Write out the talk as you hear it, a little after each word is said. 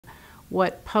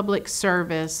what public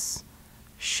service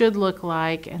should look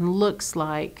like and looks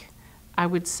like, I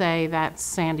would say that's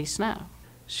Sandy Snow.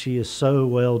 She is so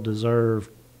well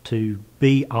deserved to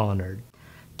be honored.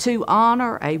 To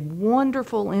honor a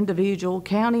wonderful individual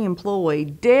county employee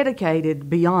dedicated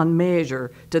beyond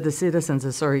measure to the citizens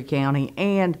of Surry County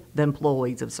and the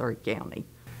employees of Surry County.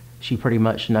 She pretty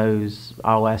much knows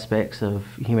all aspects of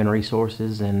human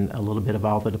resources and a little bit of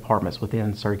all the departments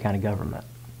within Surry County government.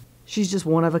 She's just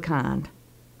one of a kind,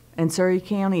 and Surry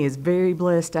County is very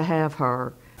blessed to have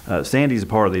her. Sandy's a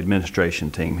part of the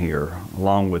administration team here,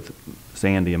 along with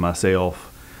Sandy and myself.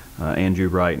 Andrew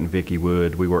Wright and Vicki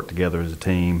Wood, we work together as a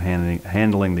team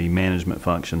handling the management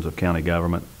functions of county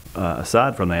government.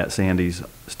 Aside from that, Sandy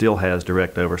still has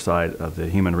direct oversight of the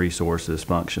human resources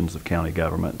functions of county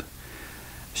government.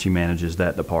 She manages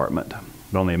that department.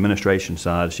 But on the administration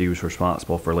side, she was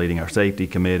responsible for leading our safety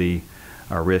committee,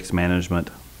 our risk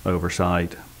management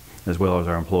oversight, as well as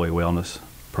our employee wellness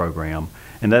program.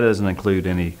 And that doesn't include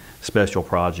any special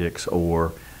projects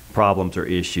or problems or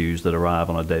issues that arrive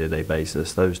on a day-to-day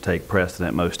basis. Those take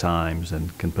precedent most times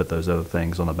and can put those other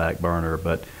things on the back burner.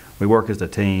 But we work as a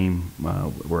team.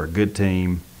 We're a good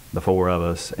team, the four of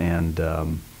us, and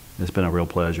it's been a real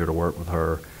pleasure to work with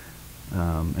her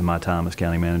in my time as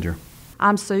county manager.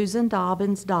 I'm Susan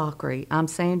Dobbins Dockery. I'm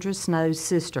Sandra Snow's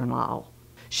sister-in-law.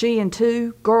 She and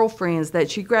two girlfriends that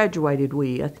she graduated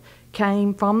with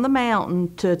came from the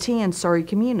mountain to attend Surry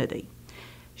Community.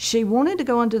 She wanted to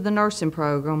go into the nursing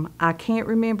program. I can't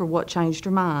remember what changed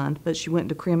her mind, but she went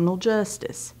to criminal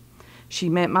justice. She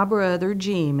met my brother,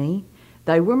 Jimmy.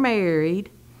 They were married.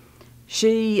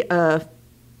 She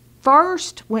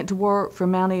first went to work for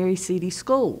Mount Airy City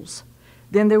Schools.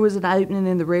 Then there was an opening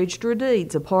in the Register of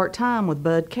Deeds, a part-time with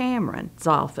Bud Cameron's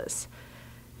office.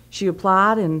 She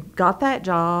applied and got that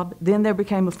job. Then there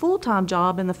became a full-time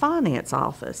job in the finance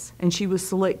office, and she was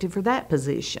selected for that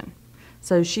position.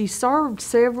 So she served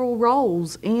several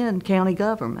roles in county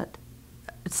government.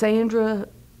 Sandra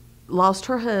lost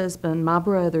her husband, my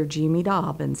brother, Jimmy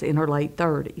Dobbins, in her late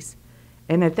 30s.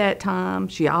 And at that time,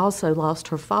 she also lost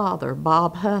her father,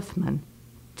 Bob Huffman,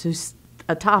 to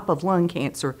a type of lung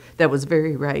cancer that was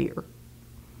very rare.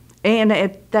 And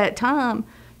at that time,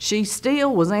 she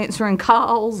still was answering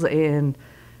calls, and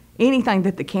anything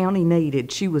that the county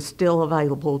needed, she was still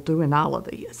available doing all of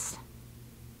this.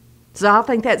 So I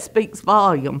think that speaks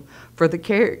volume for the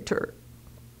character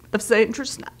of Sandra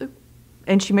Snow.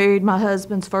 And she married my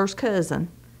husband's first cousin,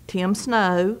 Tim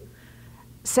Snow.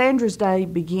 Sandra's day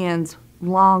begins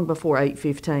long before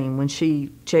 8:15 when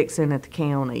she checks in at the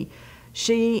county.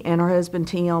 She and her husband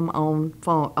Tim own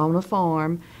a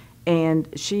farm, and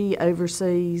she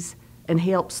oversees and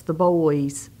helps the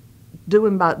boys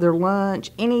doing about their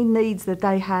lunch, any needs that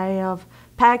they have,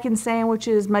 packing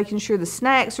sandwiches, making sure the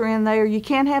snacks are in there. You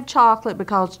can't have chocolate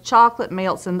because chocolate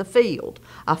melts in the field.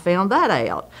 I found that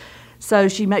out. So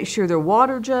she makes sure their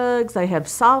water jugs, they have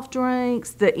soft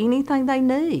drinks, anything they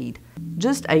need.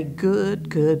 Just a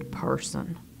good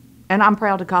person. And I'm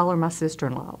proud to call her my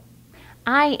sister-in-law.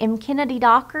 I am Kennedy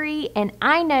Dockery, and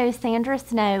I know Sandra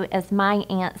Snow as my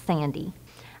Aunt Sandy.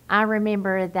 I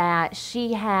remember that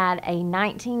she had a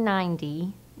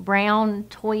 1990 brown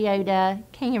Toyota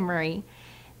Camry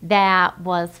that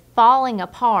was falling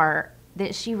apart,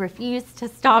 that she refused to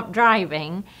stop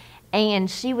driving, and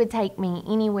she would take me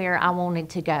anywhere I wanted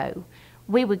to go.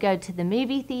 We would go to the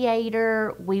movie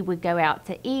theater, we would go out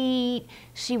to eat,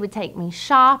 she would take me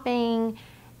shopping,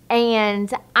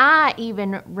 and I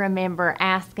even remember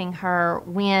asking her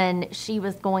when she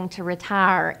was going to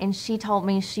retire, and she told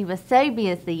me she was so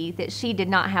busy that she did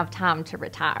not have time to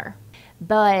retire.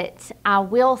 But I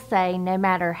will say, no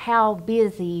matter how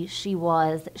busy she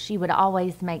was, she would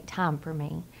always make time for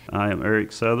me. I am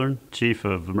Eric Southern, Chief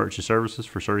of Emergency Services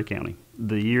for Surry County.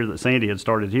 The year that Sandy had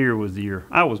started here was the year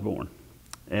I was born.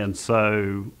 And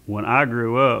so when I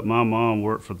grew up, my mom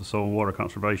worked for the Soil and Water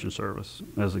Conservation Service.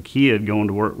 As a kid, going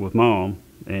to work with Mom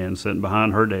and sitting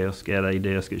behind her desk at a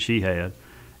desk that she had.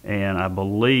 And I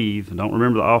believe, I don't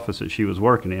remember the office that she was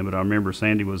working in, but I remember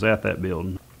Sandy was at that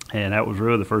building. And that was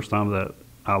really the first time that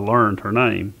I learned her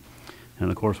name. And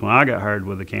of course, when I got hired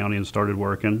with the county and started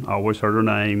working, I always heard her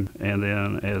name. And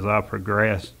then as I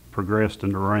progressed in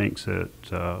the ranks at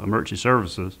Emergency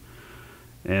Services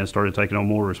and started taking on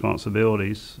more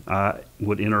responsibilities, I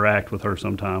would interact with her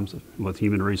sometimes with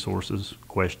human resources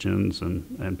questions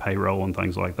and payroll and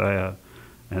things like that.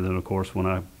 And then of course, when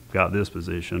I got this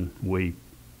position, we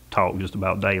talk just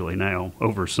about daily now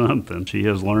over something. She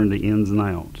has learned the ins and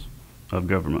outs of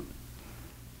government.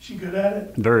 She good at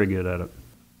it? Very good at it.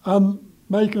 I'm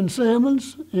Macon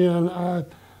Salmons, and I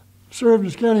served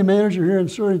as county manager here in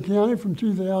Surrey County from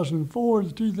 2004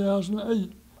 to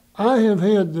 2008. I have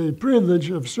had the privilege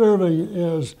of serving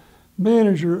as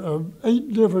manager of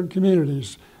 8 different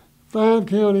communities, 5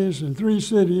 counties and 3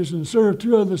 cities, and served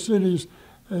 2 other cities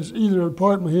as either a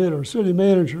department head or city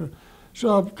manager.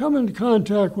 So I've come into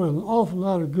contact with an awful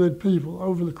lot of good people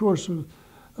over the course of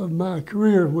my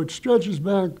career, which stretches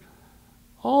back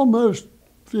almost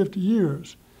 50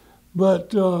 years.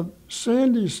 But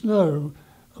Sandy Snow,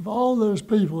 of all those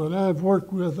people that I've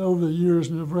worked with over the years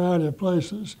in a variety of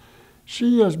places,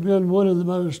 she has been one of the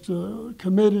most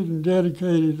committed and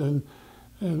dedicated and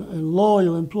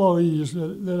loyal employees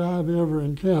that I've ever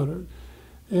encountered.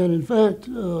 And in fact,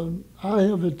 I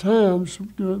have at times,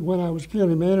 when I was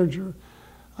county manager,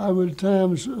 I would at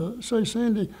times say,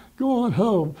 Sandy, go on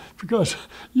home because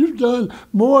you've done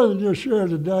more than your share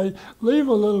today. Leave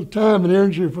a little time and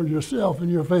energy for yourself and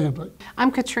your family.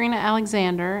 I'm Katrina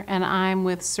Alexander, and I'm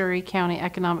with Surrey County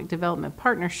Economic Development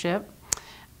Partnership.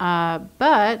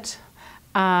 But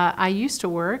I used to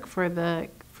work for the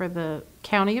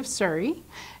County of Surrey,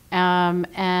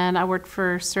 and I worked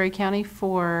for Surrey County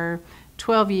for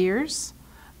 12 years,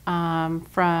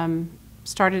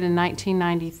 started in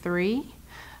 1993.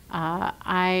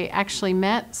 I actually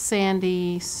met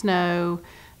Sandy Snow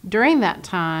during that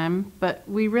time, but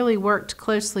we really worked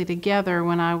closely together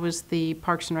when I was the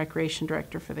Parks and Recreation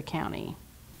Director for the county.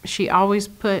 She always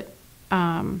put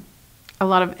a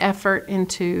lot of effort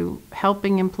into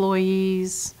helping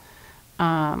employees,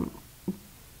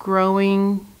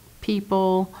 growing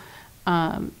people,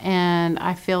 and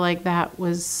I feel like that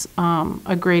was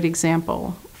a great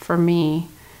example for me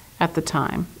at the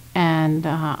time, and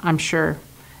I'm sure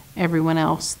everyone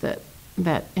else that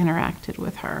interacted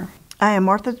with her. I am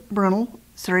Martha Brunel,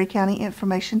 Surrey County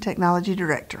Information Technology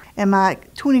Director. In my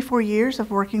 24 years of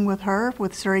working with her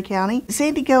with Surrey County,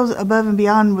 Sandy goes above and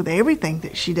beyond with everything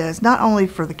that she does, not only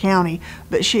for the county,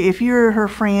 but if you're her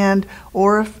friend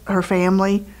or her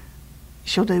family,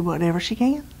 she'll do whatever she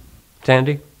can.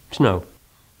 Sandy Snow.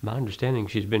 My understanding,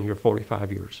 she's been here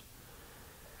 45 years.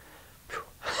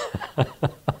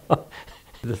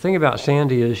 The thing about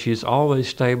Sandy is she's always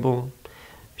stable,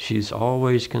 she's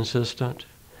always consistent,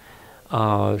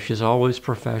 she's always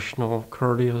professional,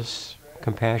 courteous,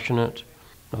 compassionate.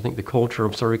 I think the culture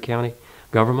of Surrey County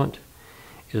government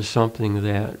is something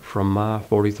that, from my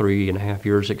 43 and a half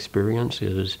years experience,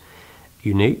 is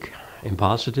unique and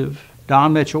positive.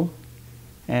 Don Mitchell,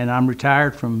 and I'm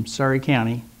retired from Surrey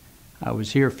County. I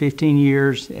was here 15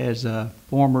 years as a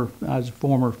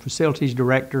former facilities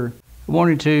director. I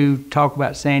wanted to talk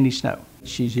about Sandy Snow.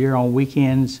 She's here on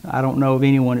weekends. I don't know of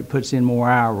anyone that puts in more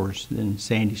hours than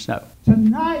Sandy Snow.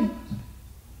 Tonight,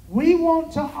 we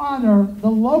want to honor the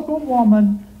local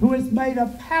woman who has made a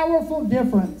powerful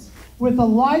difference with a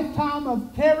lifetime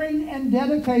of caring and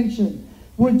dedication.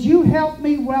 Would you help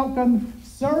me welcome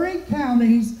Surrey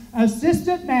County's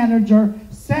Assistant Manager,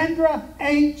 Sandra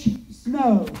H.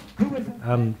 Snow, who is...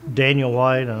 I'm Daniel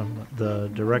White. I'm the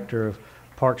Director of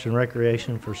Parks and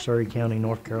Recreation for Surrey County,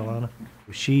 North Carolina.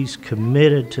 She's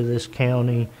committed to this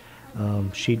county.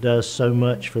 She does so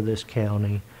much for this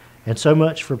county and so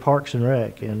much for Parks and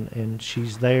Rec, and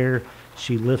she's there.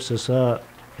 She lifts us up,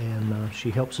 and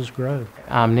she helps us grow.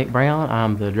 I'm Nick Brown.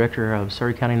 I'm the Director of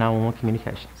Surrey County 911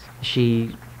 Communications.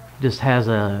 She just has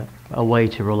a way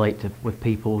to relate with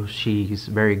people. She's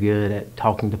very good at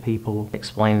talking to people,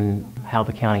 explaining how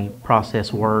the county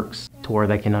process works to where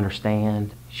they can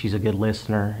understand. She's a good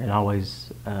listener and always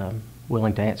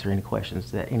willing to answer any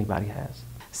questions that anybody has.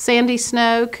 Sandy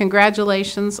Snow,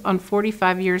 congratulations on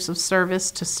 45 years of service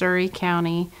to Surrey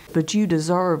County. But you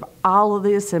deserve all of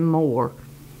this and more.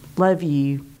 Love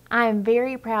you. I am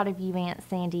very proud of you, Aunt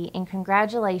Sandy, and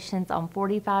congratulations on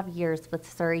 45 years with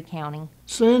Surrey County.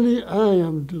 Sandy, I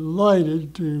am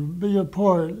delighted to be a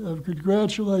part of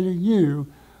congratulating you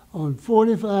on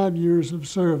 45 years of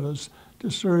service to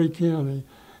Surrey County.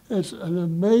 It's an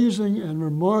amazing and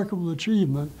remarkable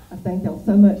achievement. I thank y'all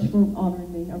so much for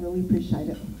honoring me. I really appreciate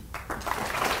it.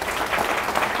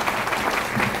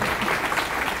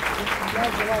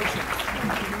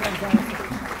 Congratulations.